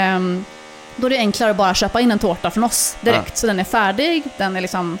 Då är det enklare att bara köpa in en tårta från oss direkt. Så den är färdig, den är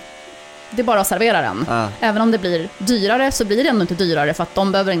liksom, det är bara att servera den. Även om det blir dyrare så blir det ändå inte dyrare för att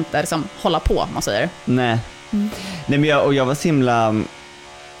de behöver inte liksom hålla på, om man säger. Nej. Nej, men jag var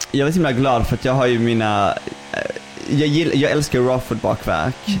så himla glad för att jag har ju mina jag älskar raw food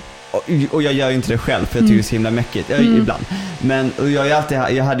bakverk. Och jag gör ju inte det själv för jag tycker det är så himla mäckigt ibland. Men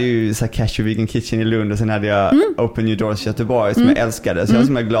jag hade ju så här Cashew Vegan Kitchen i Lund och sen hade jag Open New Doors i Göteborg som jag älskade. Så jag var så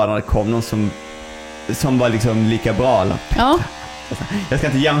himla glad när det kom någon som var liksom lika bra. Jag ska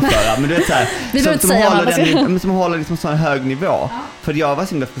inte jämföra, men du vet så här, som håller liksom sån hög nivå. För jag var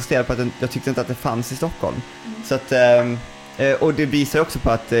så himla frustrerad på att jag tyckte inte att det fanns i Stockholm. Så att och det visar också på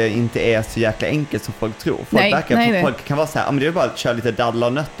att det inte är så jäkla enkelt som folk tror. Folk kan vara så här, men det är bara att köra lite dadlar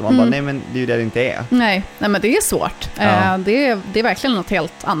och nötter. Man bara, nej men det är ju det inte är. Nej men det är svårt. Det är verkligen något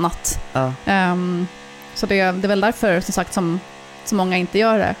helt annat. Så det är väl därför som sagt som många inte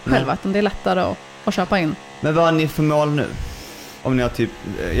gör det själva. Att det är lättare att köpa in. Men vad har ni för mål nu? Om ni har typ,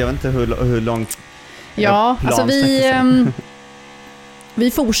 jag vet inte hur långt plan alltså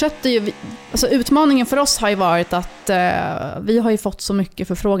vi fortsätter ju, alltså utmaningen för oss har ju varit att vi har ju fått så mycket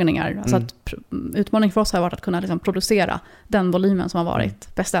förfrågningar. Alltså att utmaningen för oss har varit att kunna liksom producera den volymen som har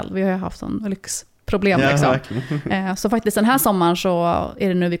varit beställd. Vi har ju haft en lyxproblem liksom. Så faktiskt den här sommaren så är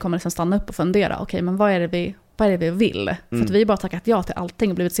det nu vi kommer liksom stanna upp och fundera. Okej, men vad är det vi vill? För att vi bara tackat ja till allting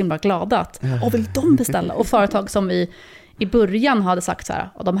och blivit så himla glada att vill de beställa? Och företag som vi i början hade sagt så här,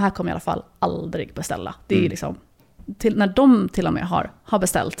 och de här kommer i alla fall aldrig beställa. Det är liksom när de till och med har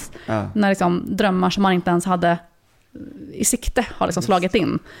beställt. När liksom drömmar som man inte ens hade i sikte har liksom slagit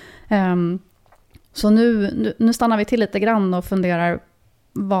in. Så nu stannar vi till lite grann och funderar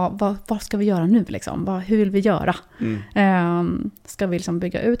vad ska vi göra nu liksom? Hur vill vi göra? Ska vi liksom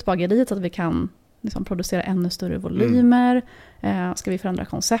bygga ut bageriet så att vi kan liksom producera ännu större volymer? Ska vi förändra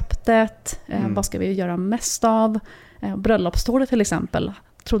konceptet? Vad ska vi göra mest av? Bröllopstårta till exempel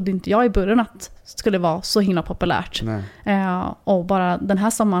trodde inte jag i början att det skulle vara så himla populärt. Och bara den här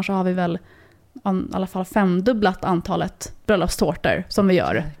sommaren så har vi väl i alla fall 5-dubblat antalet bröllopstårtor som vi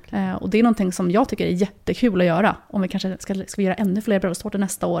gör. Och det är någonting som jag tycker är jättekul att göra. Om vi kanske ska vi göra ännu fler bröllopstårtor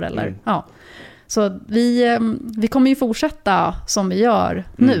nästa år eller Så vi kommer ju fortsätta som vi gör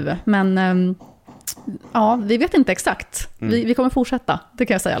nu, men vi vet inte exakt. Vi kommer fortsätta, det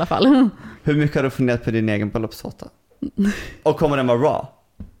kan jag säga i alla fall. Hur mycket har du funderat på din egen bröllopstårta? Och kommer den vara raw?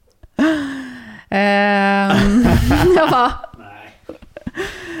 Jag bara,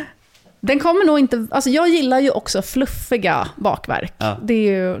 den kommer nog inte, alltså jag gillar ju också fluffiga bakverk. Det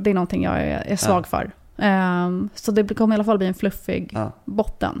är någonting jag är svag för. Så det kommer i alla fall bli en fluffig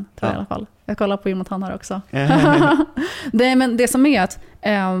botten, tror jag i alla fall. Jag kollar på Ilmotan här också. Men det som är att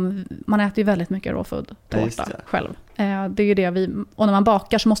man äter ju väldigt mycket raw food tårta själv. Det är ju det och när man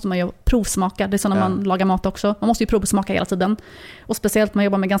bakar så måste man ju provsmaka. Det är så när man lagar mat också. Man måste ju provsmaka hela tiden. Och speciellt när man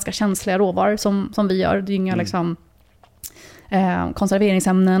jobbar med ganska känsliga råvaror som vi gör. Det är ju inga liksom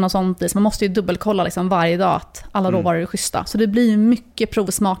konserveringsämnen och sånt. Så man måste ju dubbelkolla liksom varje dag att alla råvaror är schyssta. Så det blir mycket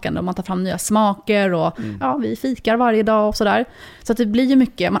provsmakande och man tar fram nya smaker och vi fikar varje dag och sådär. Så att det blir ju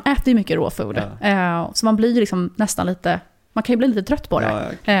mycket, man äter ju mycket raw food. Så man blir ju liksom nästan lite, man kan ju bli lite trött på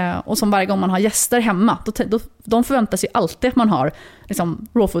det. Och som varje gång man har gäster hemma, de förväntas ju alltid att man har liksom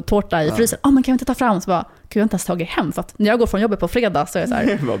raw food tårta i frysen. Men kan vi inte ta fram? Så bara, jag har inte ens tagit hem. För att när jag går från jobbet på fredag så är jag så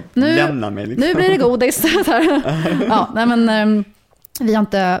här, nu blir det godis. Vi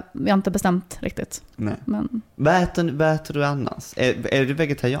har inte bestämt riktigt. Nej. Men vad äter du annars? Är du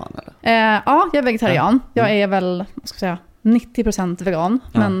vegetarian eller? Ja, jag är vegetarian. Jag är väl 90% vegan,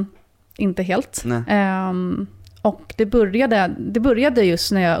 men inte helt. Och det började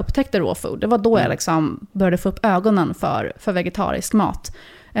just när jag upptäckte raw food. Det var då jag liksom började få upp ögonen för vegetarisk mat.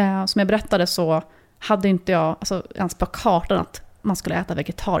 Som jag berättade så hade inte jag ens på kartan att man skulle äta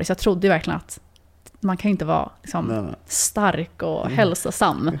vegetariskt. Jag trodde verkligen att man kan inte vara liksom stark och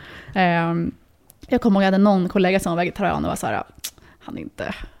hälsosam. Jag kommer ihåg att jag hade någon kollega som var vegetarian och var så här, han är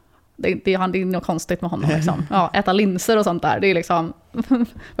inte... Det är något konstigt med honom. Liksom. Äta linser och sånt där. Det är liksom...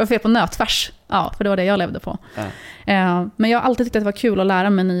 Vad fel på nötfärs? För det var det jag levde på. Men jag har alltid tyckt att det var kul att lära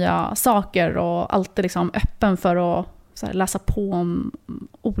mig nya saker. Och alltid liksom öppen för att läsa på om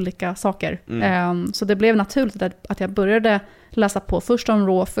olika saker. Så det blev naturligt att jag började läsa på först om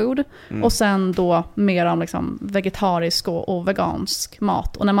raw food. Och sen då mer om liksom vegetarisk och vegansk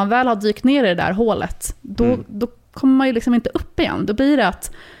mat. Och när man väl har dykt ner i det där hålet, då kommer man ju liksom inte upp igen. Då blir det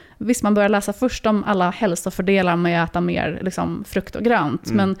att visst, man börjar läsa först om alla hälsofördelar med att äta mer liksom, frukt och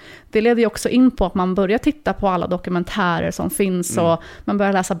grönt. Men det leder ju också in på att man börjar titta på alla dokumentärer som finns. Och man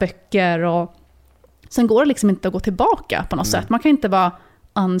börjar läsa böcker. Och sen går det liksom inte att gå tillbaka på något sätt. Man kan inte bara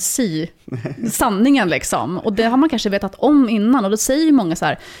unsee sanningen liksom. Och det har man kanske vetat om innan. Och då säger ju många så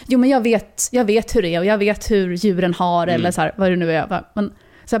här, jo men jag vet hur det är. Och jag vet hur djuren har. Eller så här, vad det nu är. Men,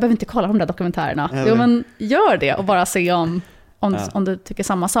 så jag behöver inte kolla på de där dokumentärerna. Jo men gör det och bara se om du tycker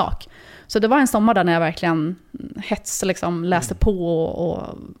samma sak. Så det var en sommar där när jag verkligen liksom, läste på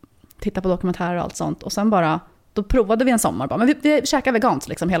och tittade på dokumentärer och allt sånt. Och sen då provade vi en sommar. Men vi käkade vegant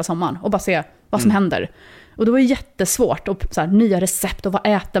liksom, hela sommaren och bara se vad som händer. Och det var jättesvårt. Och, så här, nya recept och vad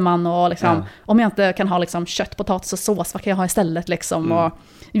äter man? Och, liksom, om jag inte kan ha liksom, kött, potatis och sås, vad kan jag ha istället? Liksom? Och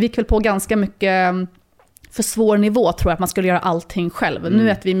vi gick väl på ganska mycket för svår nivå tror jag att man skulle göra allting själv.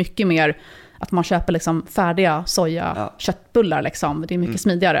 Nu äter vi mycket mer att man köper liksom färdiga köttbullar liksom. Det är mycket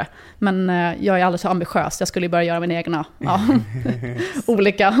smidigare. Men jag är alldeles så ambitiös. Jag skulle börja göra mina egna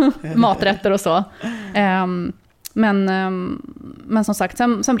olika maträtter och så. Men som sagt,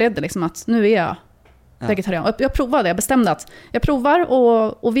 sen blev det liksom att nu är jag vegetarian. Jag provade, jag bestämde att jag provar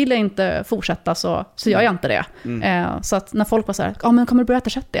och vill jag inte fortsätta så gör jag inte det. Så att när folk var så här, men kommer du börja äta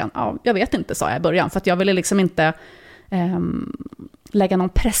kött igen? Ja, jag vet inte, sa jag i början. För att jag ville liksom inte lägga någon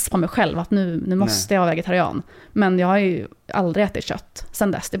press på mig själv att nu måste jag vara vegetarian. Men jag har ju aldrig ätit kött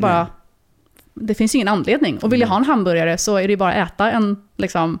sen dess. Det är bara, det finns ju ingen anledning. Och vill jag ha en hamburgare så är det ju bara att äta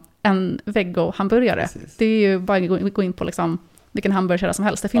en veggo-hamburgare. Det är ju bara att gå in på liksom vilken hamburgare som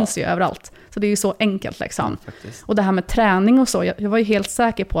helst. Det finns ju överallt. Så det är ju så enkelt liksom. Och det här med träning och så. Jag var ju helt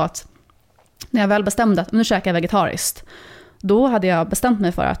säker på att när jag väl bestämde att nu käkar jag vegetariskt. Då hade jag bestämt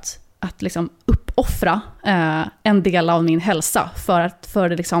mig för att liksom uppoffra en del av min hälsa för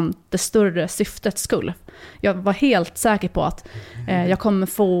liksom det större syftets skull. Jag var helt säker på att jag kommer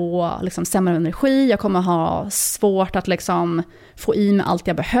få liksom sämre energi, jag kommer ha svårt att liksom få i mig allt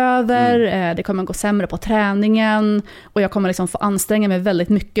jag behöver, det kommer gå sämre på träningen och jag kommer liksom få anstränga mig väldigt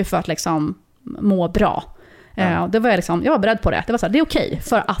mycket för att liksom må bra. Det var jag var beredd på det. Det var så här, det är okej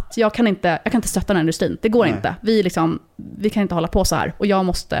för att jag kan inte stötta den här industrin. Det går inte. Vi kan inte hålla på så här och jag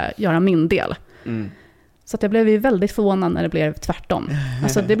måste göra min del. Så att jag blev ju väldigt förvånad när det blev tvärtom.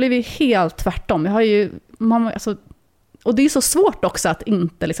 Alltså det blev ju helt tvärtom. Jag har ju och det är så svårt också att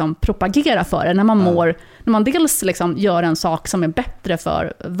inte liksom propagera för det när man när man dels liksom gör en sak som är bättre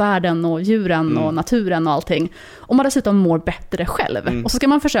för världen och djuren och naturen och allting. Och man dessutom mår bättre själv. Och så ska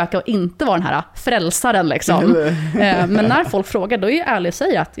man försöka att inte vara den här frälsaren liksom. Men när folk frågar, då är jag ärlig och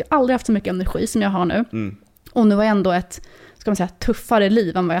säger att jag aldrig haft så mycket energi som jag har nu. Och nu var jag ändå ett tuffare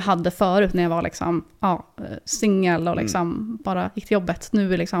liv än vad jag hade förut när jag var liksom, singel och liksom bara gick till jobbet. Nu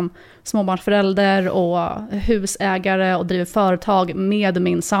är jag liksom småbarnsförälder och husägare och driver företag med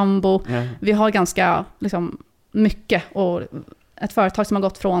min sambo. Vi har ganska liksom, mycket och ett företag som har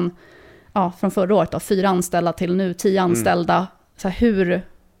gått från förra året 4 anställda till nu 10 anställda. Så här,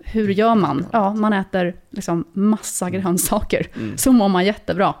 hur gör man? Ja, man äter liksom massa grönsaker. Så mår man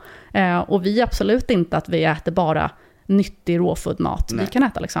jättebra. Och vi är absolut inte att vi äter bara nyttig råfoodmat. Vi kan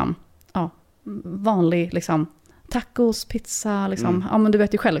äta liksom, vanlig liksom, tacos, pizza, liksom, men du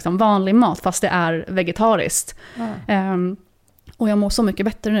vet ju själv, liksom, vanlig mat fast det är vegetariskt. Och jag mår så mycket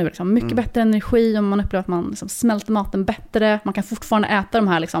bättre nu. Liksom, mycket bättre energi och man upplever att man liksom, smälter maten bättre. Man kan fortfarande äta de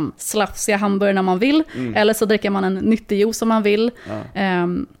här liksom, slafsiga hamburgarna när man vill. Eller så dricker man en nyttig juice om man vill.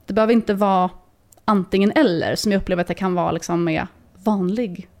 Det behöver inte vara antingen eller som jag upplever att det kan vara liksom, med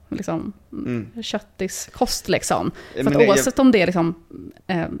vanlig liksom, köttiskost liksom. För att oavsett om det är liksom,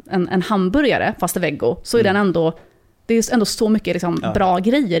 en hamburgare fast det är veggo så är den ändå, det är ändå så mycket liksom, bra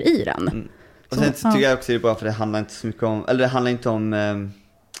grejer i den. Och sen tycker jag också det är bra för det handlar inte så mycket om, eller det handlar inte om det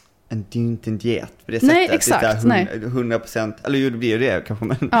är inte en diet på det sättet. Nej, exakt. Det är 100%, eller ju det blir ju det kanske,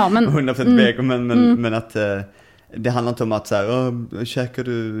 men 100% vego, men att det handlar inte om att så här, käkar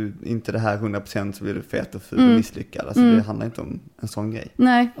du inte det här 100% så blir du fet och ful och misslyckad. Alltså det handlar inte om en sån grej.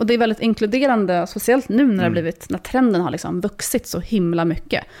 Nej, och det är väldigt inkluderande, speciellt nu när trenden har liksom vuxit så himla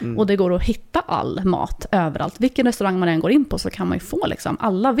mycket. Och det går att hitta all mat överallt. Vilken restaurang man än går in på så kan man ju få liksom,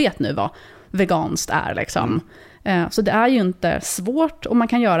 alla vet nu vad veganskt är liksom. Så det är ju inte svårt och man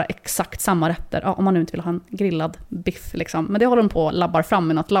kan göra exakt samma rätter om man nu inte vill ha en grillad biff liksom. Men det håller de på att labbar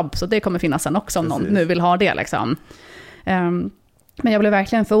fram i något labb så det kommer finnas sen också om någon nu vill ha det liksom. Men jag blev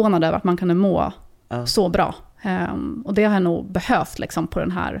verkligen förvånad över att man kunde må så bra. Och det har jag nog behövt liksom, på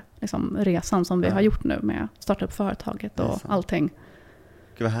den här liksom, resan som vi har gjort nu med att starta upp företaget och allting.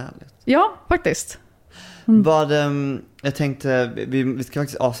 Gud vad härligt. Ja, faktiskt. Jag tänkte, vi ska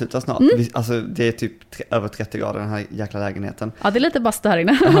faktiskt avsluta snart. Alltså det är typ över 30 grader den här jäkla lägenheten. Ja, det är lite bastu här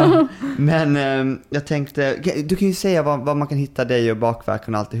inne. Men jag tänkte, du kan ju säga var man kan hitta dig och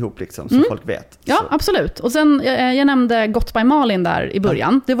bakverken och alltihop liksom, så folk vet. Ja, så. Absolut. Och sen, jag nämnde Gott by Malin där i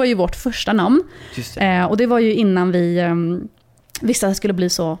början. Det var ju vårt första namn. Just det. Och det var ju innan vi visste att det skulle bli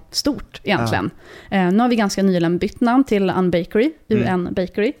så stort egentligen. Nu har vi ganska nyligen bytt namn till Unbakery, UN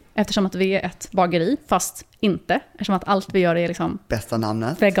Bakery, eftersom att vi är ett bageri, fast inte. Eftersom att allt vi gör är liksom bästa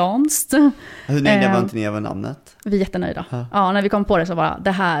namnet. Veganskt. Hur nöjda var inte ni över namnet? Vi är jättenöjda. Ja, när vi kom på det så var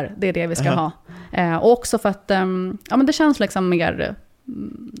det är det vi ska ha. Och också för att men det känns liksom mer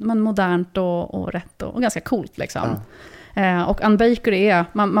modernt och rätt och ganska coolt liksom. Och Unbakery är,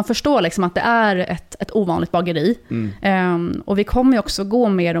 man förstår liksom att det är ett ovanligt bageri. Och vi kommer ju också gå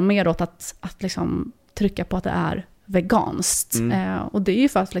mer och mer åt att liksom trycka på att det är veganskt. Och det är ju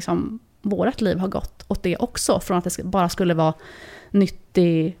för att liksom vårt liv har gått åt det också, från att det bara skulle vara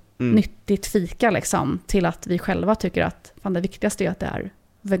nyttigt fika liksom, till att vi själva tycker att det viktigaste är att det är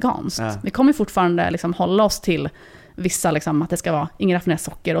veganskt. Vi kommer fortfarande liksom hålla oss till vissa liksom, att det ska vara ingen raffinerat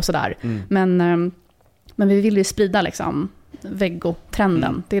socker och sådär. Men vi vill ju sprida liksom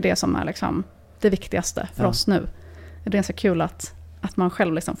vegotrenden. Det är det som är liksom det viktigaste för oss nu. Det är ganska kul att man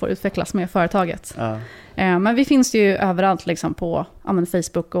själv liksom får utvecklas med företaget. Men vi finns ju överallt liksom på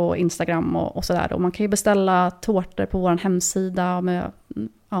Facebook och Instagram och sådär. Och man kan ju beställa tårtor på vår hemsida med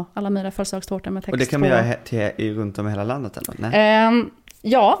alla möjliga födelsedagstårtor med text. Och det kan man göra runt om i hela landet eller? Nej?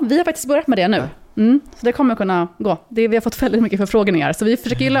 Ja, vi har faktiskt börjat med det nu. Så det kommer kunna gå. Vi har fått väldigt mycket förfrågningar, så vi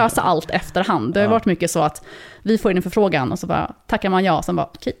försöker ju lösa allt efterhand. Det har varit mycket så att vi får in en förfrågan och så bara tackar man ja, och sen bara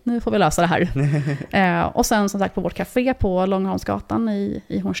okej, nu får vi lösa det här. Och sen som sagt på vårt café på Långholmsgatan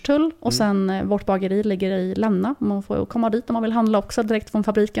i Hornstull. Och sen vårt bageri ligger i Lämna. Man får komma dit om man vill handla också direkt från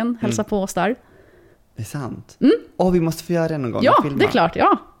fabriken. Hälsa på oss där. Det är sant. Vi måste få göra det någon gång. Ja, det är klart.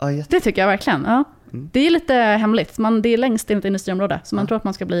 Ja. Det tycker jag verkligen. Ja. Det är lite hemligt. Det är längst in i ett industriområde. Så man tror att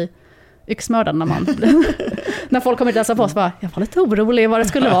man ska bli yxmördad när folk kommer att läsa på oss. Bara, jag var lite orolig vad det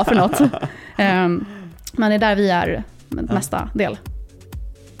skulle vara för något. Men det är där vi är mesta del.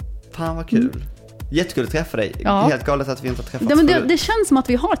 Fan vad kul. Jättekul att träffa dig. Helt galet att vi inte har träffats. Men det känns som att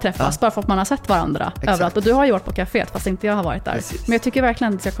vi har träffats bara för att man har sett varandra överallt. Och du har ju varit på caféet fast inte jag har varit där. Precis. Men jag tycker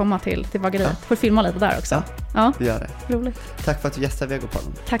verkligen att vi ska komma till bageriet. Får filma lite där också. Ja, vi gör det. Roligt. Tack för att du gästade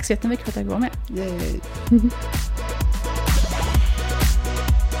Vegopodden. Tack så jättemycket för att jag var med. Yay.